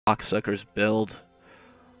cocksuckers build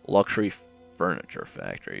luxury furniture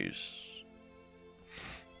factories.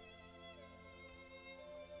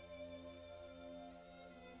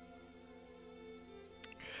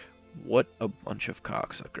 What a bunch of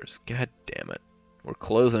cocksuckers. God damn it. We're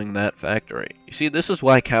closing that factory. You see, this is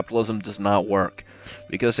why capitalism does not work.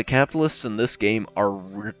 Because the capitalists in this game are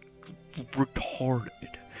retarded.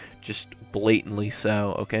 Just blatantly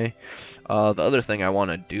so, okay? The other thing I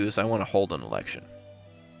want to do is I want to hold an election.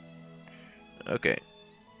 Okay.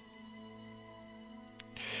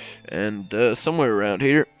 And somewhere around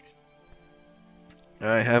here,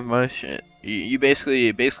 I have my shit. You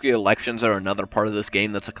basically elections are another part of this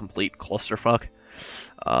game that's a complete clusterfuck.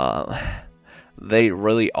 They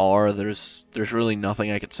really are. There's really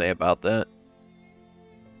nothing I could say about that.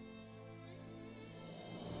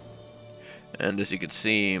 And as you can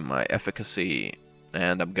see, my efficacy,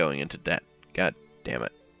 and I'm going into debt. God damn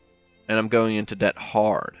it. And I'm going into debt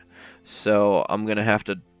hard. So I'm gonna have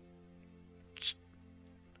to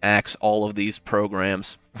axe all of these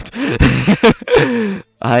programs. I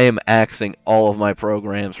am axing all of my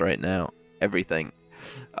programs right now. Everything.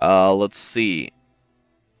 Let's see.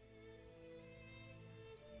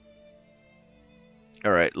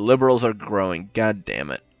 Alright, liberals are growing. God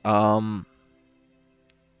damn it.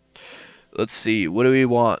 Let's see. What do we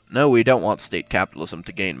want? No, we don't want state capitalism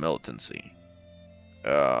to gain militancy.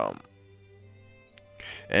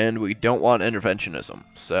 And we don't want interventionism.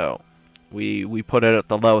 So, we put it at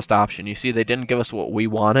the lowest option. You see, they didn't give us what we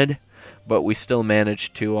wanted, but we still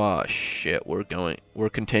managed to, shit, we're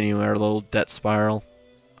continuing our little debt spiral.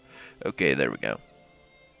 Okay, there we go.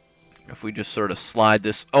 If we just sort of slide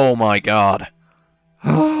this, oh my god.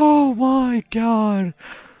 Oh my god.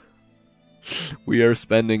 We are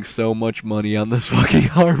spending so much money on this fucking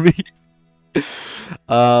army.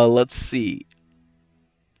 Let's see.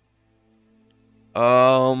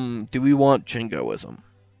 Do we want jingoism?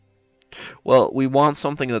 Well, we want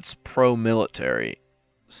something that's pro-military.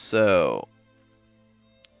 So,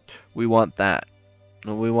 we want that.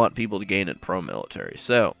 And we want people to gain it pro-military.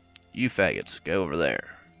 So, you faggots, go over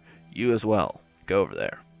there. You as well, go over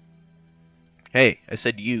there. Hey, I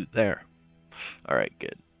said you, there. Alright,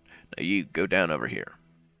 good. Now you go down over here.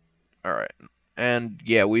 Alright. And,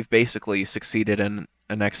 yeah, we've basically succeeded in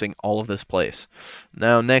annexing all of this place.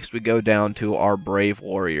 Now, next we go down to our brave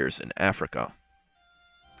warriors in Africa.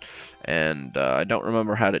 And, I don't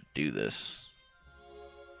remember how to do this.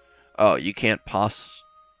 Oh, you can't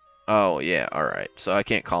Oh, yeah, alright. So I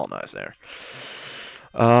can't colonize there.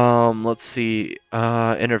 Let's see.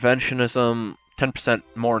 Interventionism, 10%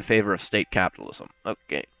 more in favor of state capitalism.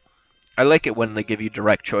 Okay. I like it when they give you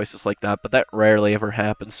direct choices like that, but that rarely ever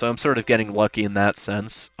happens, so I'm sort of getting lucky in that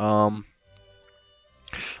sense. I've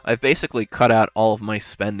basically cut out all of my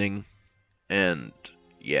spending, and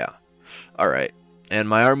yeah. Alright. And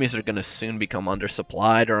my armies are going to soon become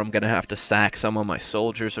undersupplied, or I'm going to have to sack some of my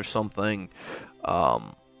soldiers or something.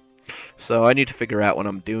 So I need to figure out what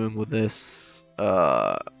I'm doing with this.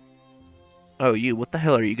 Oh, you, what the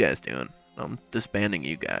hell are you guys doing? I'm disbanding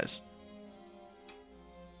you guys.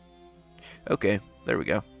 Okay, there we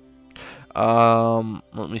go.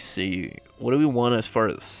 Let me see. What do we want as far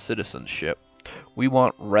as citizenship? We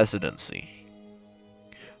want residency.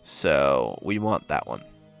 So, we want that one.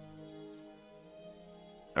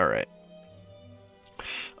 Alright.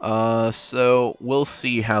 So, we'll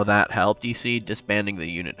see how that helped. You see, disbanding the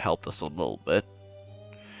unit helped us a little bit.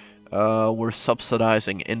 We're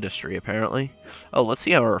subsidizing industry, apparently. Oh, let's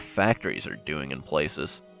see how our factories are doing in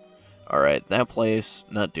places. Alright, that place,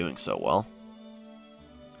 not doing so well.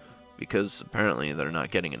 Because apparently they're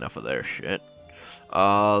not getting enough of their shit.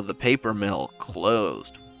 The paper mill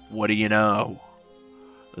closed. What do you know?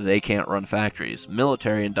 They can't run factories.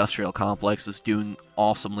 Military-industrial complex is doing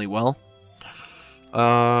awesomely well.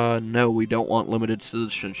 No, we don't want limited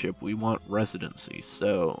citizenship. We want residency.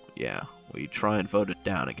 So, yeah, we try and vote it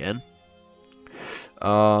down again.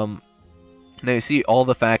 Now you see all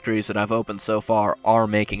the factories that I've opened so far are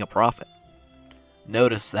making a profit.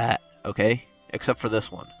 Notice that, okay? Except for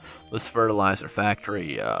this one. This fertilizer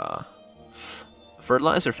factory,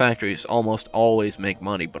 fertilizer factories almost always make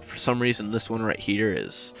money, but for some reason this one right here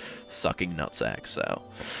is sucking nutsack, so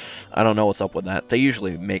I don't know what's up with that. They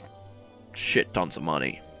usually make shit tons of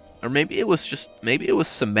money. Or maybe it was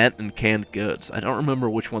cement and canned goods. I don't remember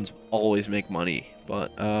which ones always make money,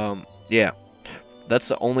 but yeah. That's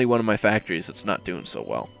the only one of my factories that's not doing so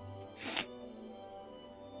well.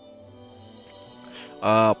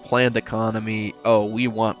 Planned economy. Oh, we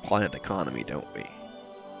want planned economy, don't we?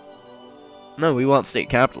 No, we want state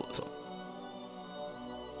capitalism.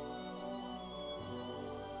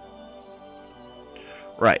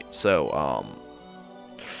 Right, so,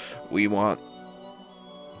 we want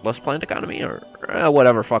less planned economy, or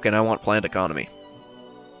whatever, fucking, I want planned economy.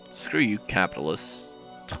 Screw you, capitalists.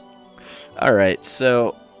 Alright,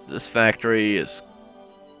 so, this factory is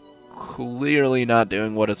clearly not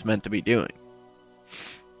doing what it's meant to be doing.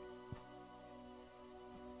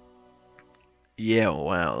 Yeah,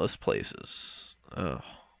 wow, this place is... Ugh.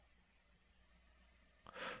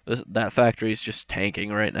 That factory is just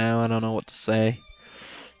tanking right now, I don't know what to say.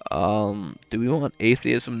 Do we want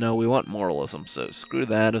atheism? No, we want moralism, so screw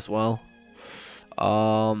that as well.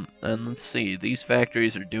 And let's see, these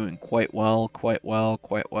factories are doing quite well,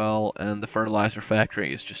 and the fertilizer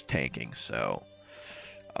factory is just tanking, so,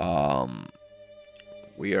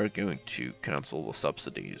 we are going to cancel the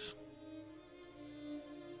subsidies.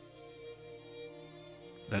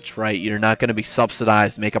 That's right, you're not going to be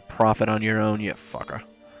subsidized, make a profit on your own, you fucker.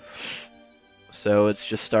 So it's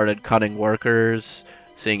just started cutting workers,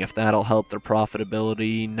 seeing if that'll help their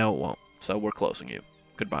profitability. No, it won't. So we're closing you.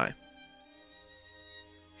 Goodbye.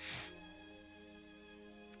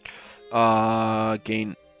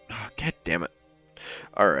 Gain... Oh, God damn it.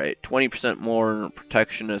 Alright, 20% more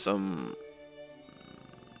protectionism.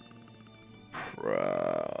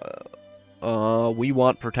 We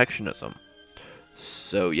want protectionism.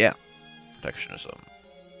 So, yeah. Protectionism.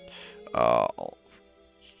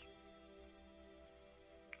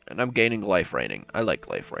 And I'm gaining life rating. I like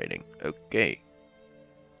life rating. Okay.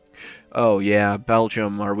 Oh, yeah,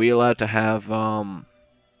 Belgium. Are we allowed to have, an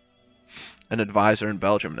advisor in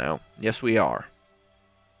Belgium now? Yes, we are.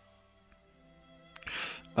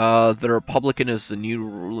 The Republican is the new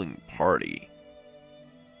ruling party.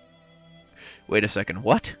 Wait a second,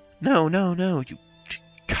 what? No, you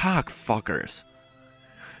cockfuckers.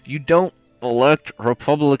 You don't elect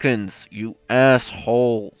Republicans, you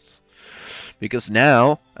assholes. Because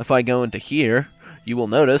now, if I go into here, you will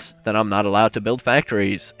notice that I'm not allowed to build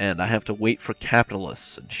factories, and I have to wait for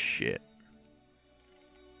capitalists and shit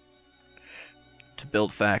to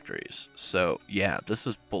build factories. So, yeah, this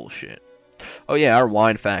is bullshit. Oh yeah, our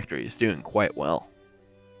wine factory is doing quite well.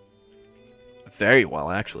 Very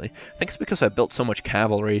well, actually. I think it's because I built so much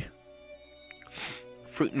cavalry.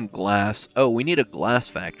 Fruit and glass. Oh, we need a glass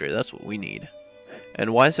factory. That's what we need.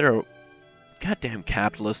 And why is there a... Goddamn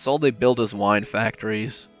capitalists. All they build is wine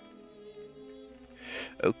factories.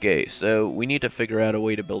 Okay, so we need to figure out a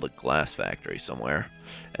way to build a glass factory somewhere.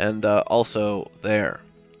 And also there.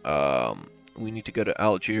 We need to go to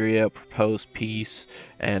Algeria, propose peace,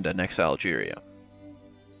 and annex Algeria.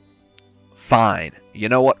 Fine. You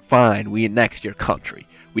know what? Fine. We annexed your country.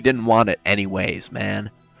 We didn't want it anyways,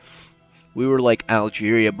 man. We were like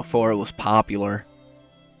Algeria before it was popular.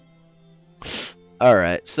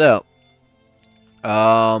 Alright, so...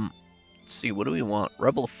 let's see, what do we want?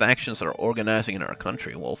 Rebel factions are organizing in our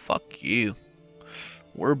country. Well, fuck you.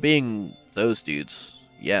 We're being those dudes.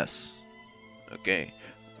 Yes. Okay.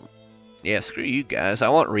 Yeah, screw you guys. I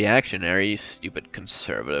want reactionary, stupid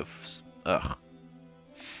conservatives. Ugh.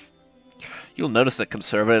 You'll notice that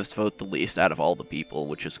conservatives vote the least out of all the people,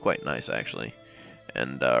 which is quite nice, actually.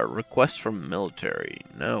 And, requests from military.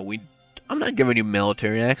 No, I'm not giving you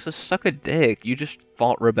military access. Suck a dick. You just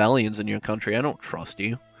fought rebellions in your country. I don't trust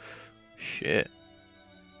you. Shit.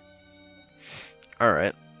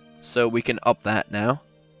 Alright. So we can up that now.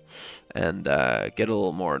 And, get a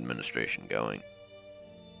little more administration going.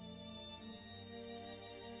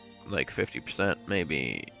 Like 50%,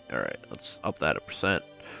 maybe. Alright, let's up that a percent.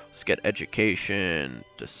 Let's get education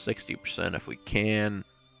to 60% if we can.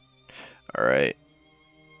 Alright.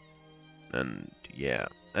 And, yeah.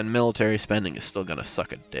 And military spending is still gonna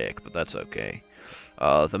suck a dick, but that's okay.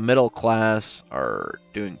 The middle class are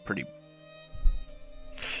doing pretty...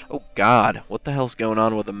 Oh god, what the hell's going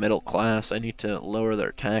on with the middle class? I need to lower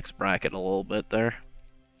their tax bracket a little bit there.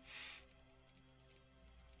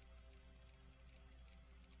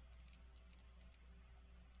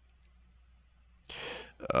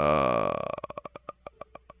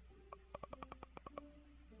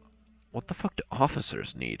 What the fuck do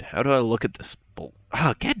officers need? How do I look at this bull?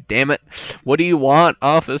 Ah, god damn it! What do you want,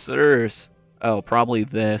 officers? Oh, probably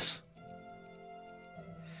this.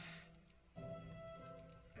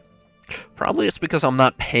 Probably it's because I'm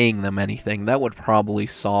not paying them anything. That would probably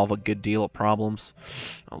solve a good deal of problems.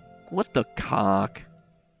 Oh, what the cock?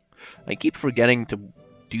 I keep forgetting to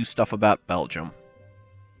do stuff about Belgium.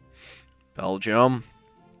 Belgium.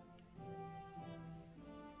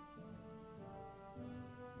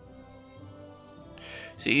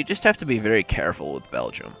 So you just have to be very careful with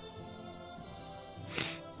Belgium.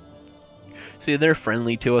 See, they're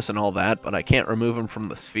friendly to us and all that, but I can't remove them from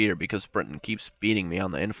the sphere because Britain keeps beating me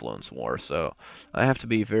on the influence war, so I have to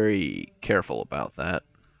be very careful about that.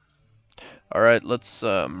 Alright, let's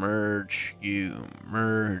merge you.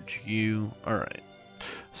 Alright.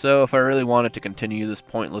 So, if I really wanted to continue this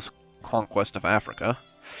pointless conquest of Africa...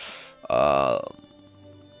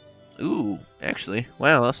 ooh, actually,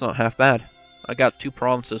 wow, that's not half bad. I got 2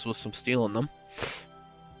 provinces with some steel in them.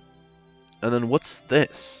 And then what's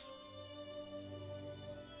this?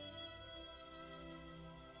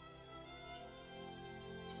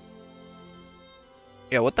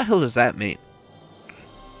 Yeah, what the hell does that mean?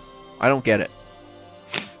 I don't get it.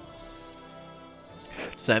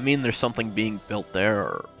 Does that mean there's something being built there,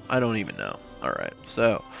 or... I don't even know. Alright,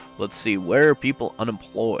 so, let's see. Where are people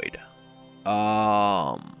unemployed?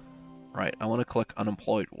 Right, I want to click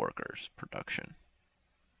unemployed workers, production.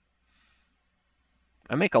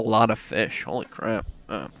 I make a lot of fish, holy crap.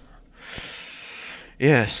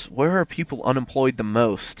 Yes, where are people unemployed the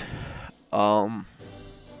most?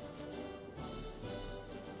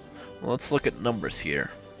 Let's look at numbers here.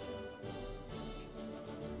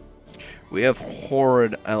 We have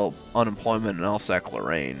horrid unemployment in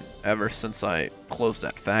Alsace-Lorraine ever since I closed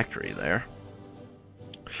that factory there.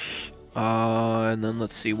 And then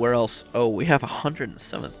let's see, where else? Oh, we have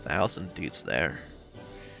 107,000 dudes there.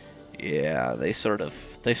 Yeah, they sort of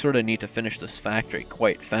need to finish this factory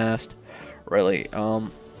quite fast. Really.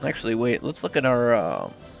 Actually, wait, let's look at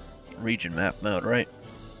our region map mode, right?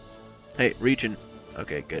 Hey, region.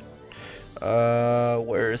 Okay, good.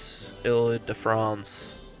 Where's Ile-de-France?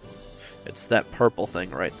 It's that purple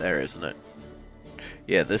thing right there, isn't it?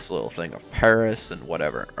 Yeah, this little thing of Paris and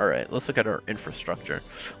whatever. Alright, let's look at our infrastructure.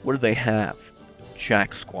 What do they have?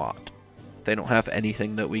 Jack squat. They don't have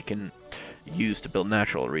anything that we can use to build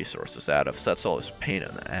natural resources out of, so that's always a pain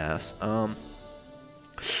in the ass.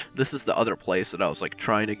 This is the other place that I was like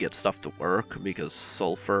trying to get stuff to work because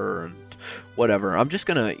sulfur and whatever. I'm just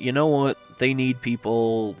gonna, you know what? They need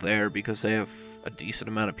people there because they have a decent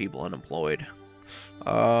amount of people unemployed.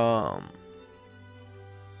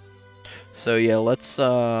 So yeah, let's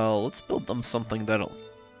build them something that'll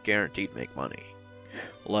guaranteed make money.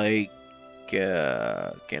 Like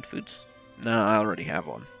canned foods? No, I already have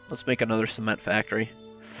one. Let's make another cement factory.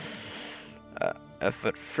 If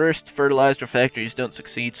at first fertilizer factories don't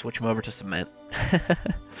succeed, switch them over to cement.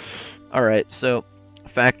 Alright, so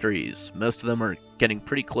factories. Most of them are getting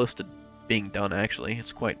pretty close to being done, actually.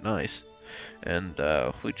 It's quite nice. And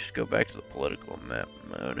if we just go back to the political map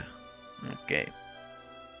mode. Okay.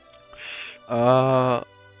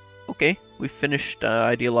 Okay, we finished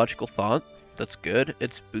ideological thought. That's good.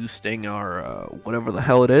 It's boosting our whatever the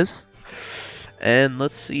hell it is. And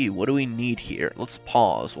let's see, what do we need here? Let's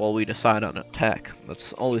pause while we decide on a tech.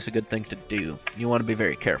 That's always a good thing to do. You want to be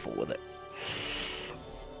very careful with it.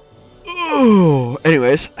 Oh,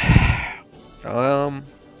 anyways.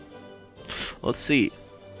 Let's see.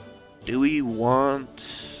 Do we want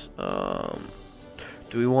to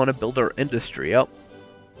build our industry up?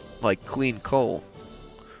 Like clean coal.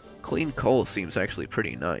 Clean coal seems actually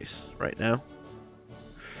pretty nice right now.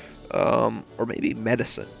 Or maybe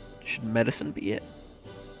medicine. Should medicine be it?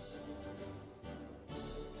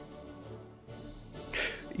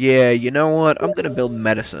 Yeah, you know what? I'm gonna build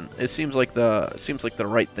medicine. It seems like the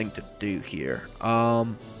right thing to do here.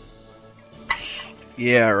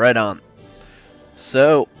 Yeah, right on.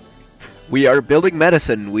 So, we are building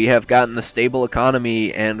medicine. We have gotten a stable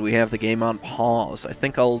economy, and we have the game on pause. I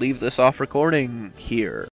think I'll leave this off recording here.